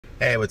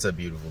Hey, what's up,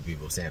 beautiful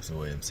people? Samson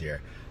Williams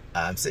here.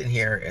 I'm sitting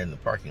here in the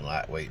parking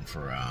lot waiting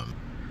for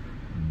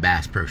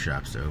Bass Pro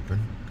Shops to open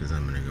because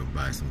I'm going to go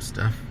buy some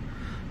stuff.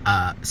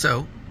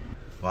 So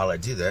while I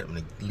do that, I'm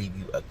going to leave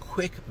you a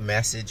quick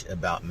message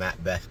about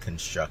MattBeth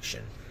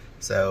Construction.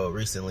 So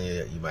recently,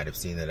 you might have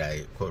seen that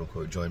I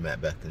quote-unquote joined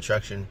MattBeth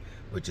Construction,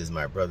 which is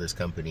my brother's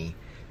company,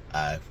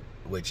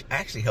 which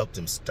actually helped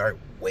him start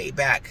way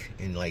back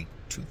in like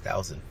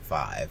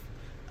 2005.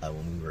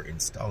 When we were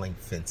installing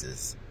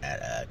fences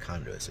at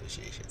condo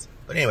associations.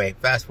 But anyway,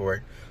 fast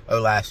forward over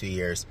the last few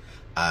years,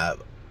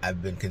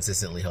 I've been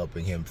consistently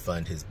helping him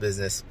fund his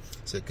business.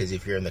 So, because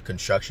if you're in the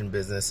construction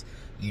business,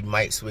 you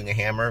might swing a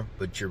hammer,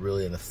 but you're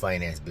really in the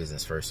finance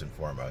business first and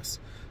foremost.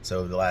 So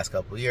over the last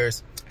couple of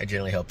years, I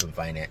generally help him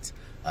finance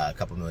a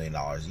couple $1 million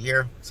a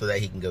year so that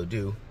he can go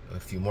do a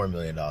few more $1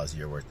 million a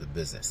year worth of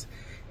business.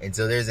 And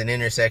so there's an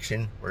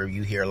intersection where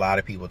you hear a lot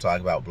of people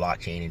talk about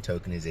blockchain and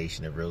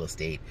tokenization of real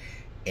estate.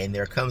 And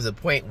there comes a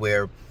point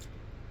where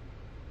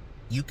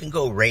you can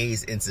go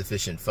raise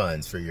insufficient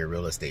funds for your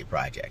real estate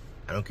project.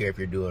 I don't care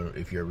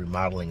if you're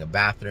remodeling a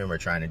bathroom or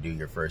trying to do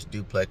your first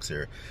duplex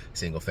or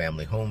single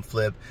family home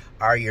flip,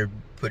 or you're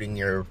putting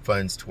your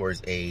funds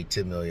towards a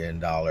 $10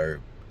 million,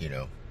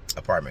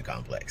 apartment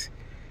complex.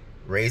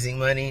 Raising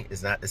money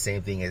is not the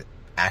same thing as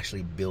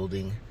actually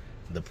building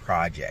the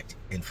project.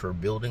 And for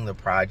building the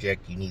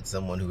project, you need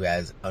someone who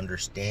has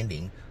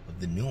understanding of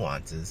the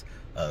nuances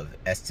of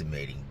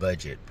estimating,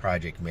 budget,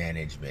 project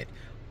management.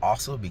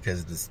 Also,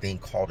 because of this thing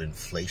called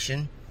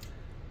inflation,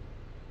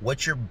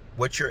 what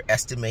you're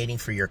estimating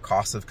for your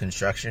cost of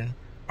construction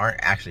aren't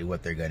actually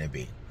what they're going to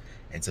be.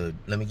 And so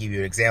let me give you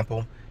an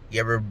example.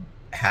 You ever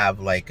have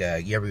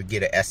you ever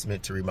get an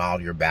estimate to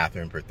remodel your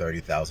bathroom for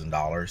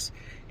 $30,000,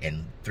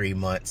 and 3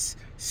 months,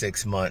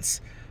 6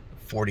 months,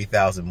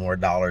 $40,000 more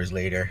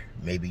later,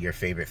 maybe your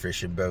favorite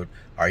fishing boat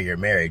or your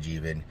marriage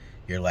even,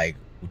 you're like,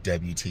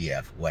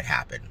 WTF, what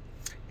happened?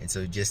 And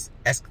so just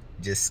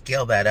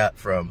scale that up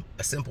from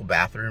a simple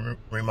bathroom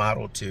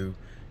remodel to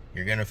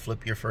you're going to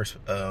flip your first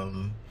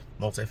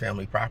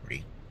multifamily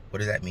property. What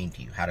does that mean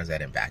to you? How does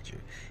that impact you?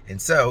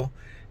 And so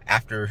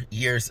after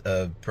years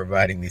of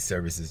providing these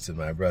services to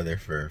my brother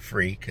for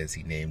free, because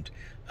he named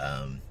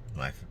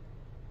my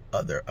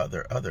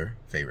other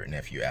favorite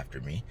nephew after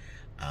me,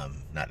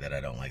 not that I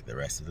don't like the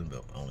rest of them,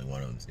 but only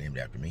one of them is named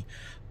after me,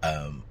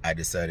 I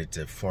decided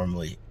to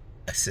formally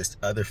assist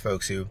other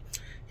folks who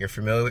you're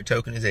familiar with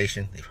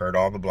tokenization. They've heard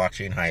all the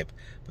blockchain hype,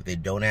 but they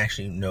don't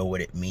actually know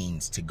what it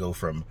means to go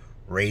from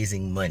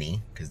raising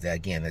money, because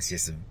again, that's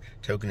just a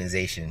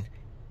tokenization.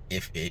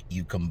 If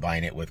you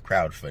combine it with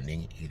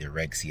crowdfunding, either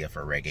Reg CF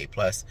or Reg A+,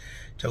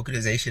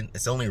 tokenization,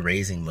 it's only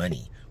raising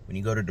money. When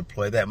you go to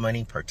deploy that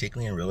money,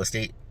 particularly in real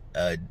estate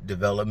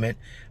development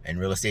and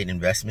real estate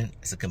investment,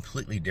 it's a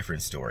completely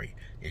different story.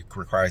 It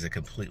requires a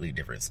completely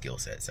different skill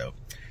set. So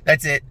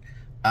that's it.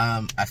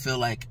 I feel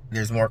like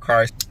there's more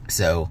cars,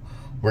 so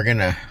we're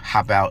gonna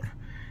hop out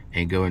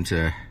and go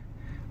into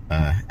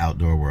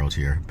outdoor world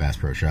here, Bass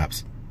Pro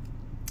Shops,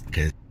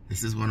 because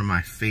this is one of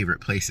my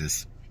favorite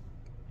places,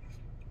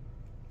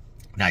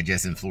 not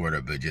just in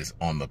Florida, but just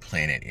on the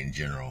planet in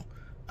general.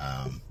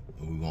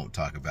 We won't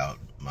talk about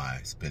my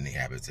spending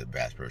habits at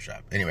Bass Pro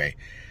Shop. Anyway,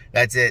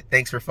 that's it.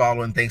 Thanks for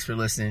following. Thanks for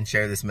listening.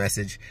 Share this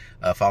message.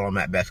 Follow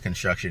MattBeth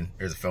Construction.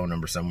 There's a phone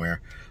number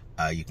somewhere.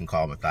 You can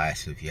call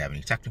Matthias if you have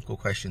any technical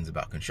questions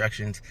about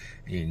constructions.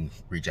 You can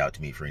reach out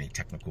to me for any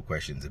technical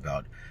questions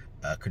about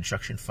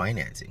construction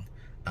financing.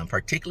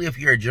 Particularly if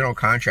you're a general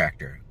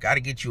contractor, got to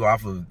get you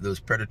off of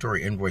those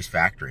predatory invoice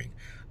factoring.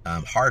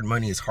 Hard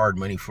money is hard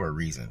money for a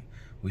reason.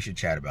 We should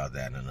chat about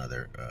that in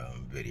another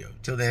video.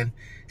 Till then,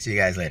 see you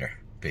guys later.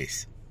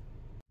 Peace.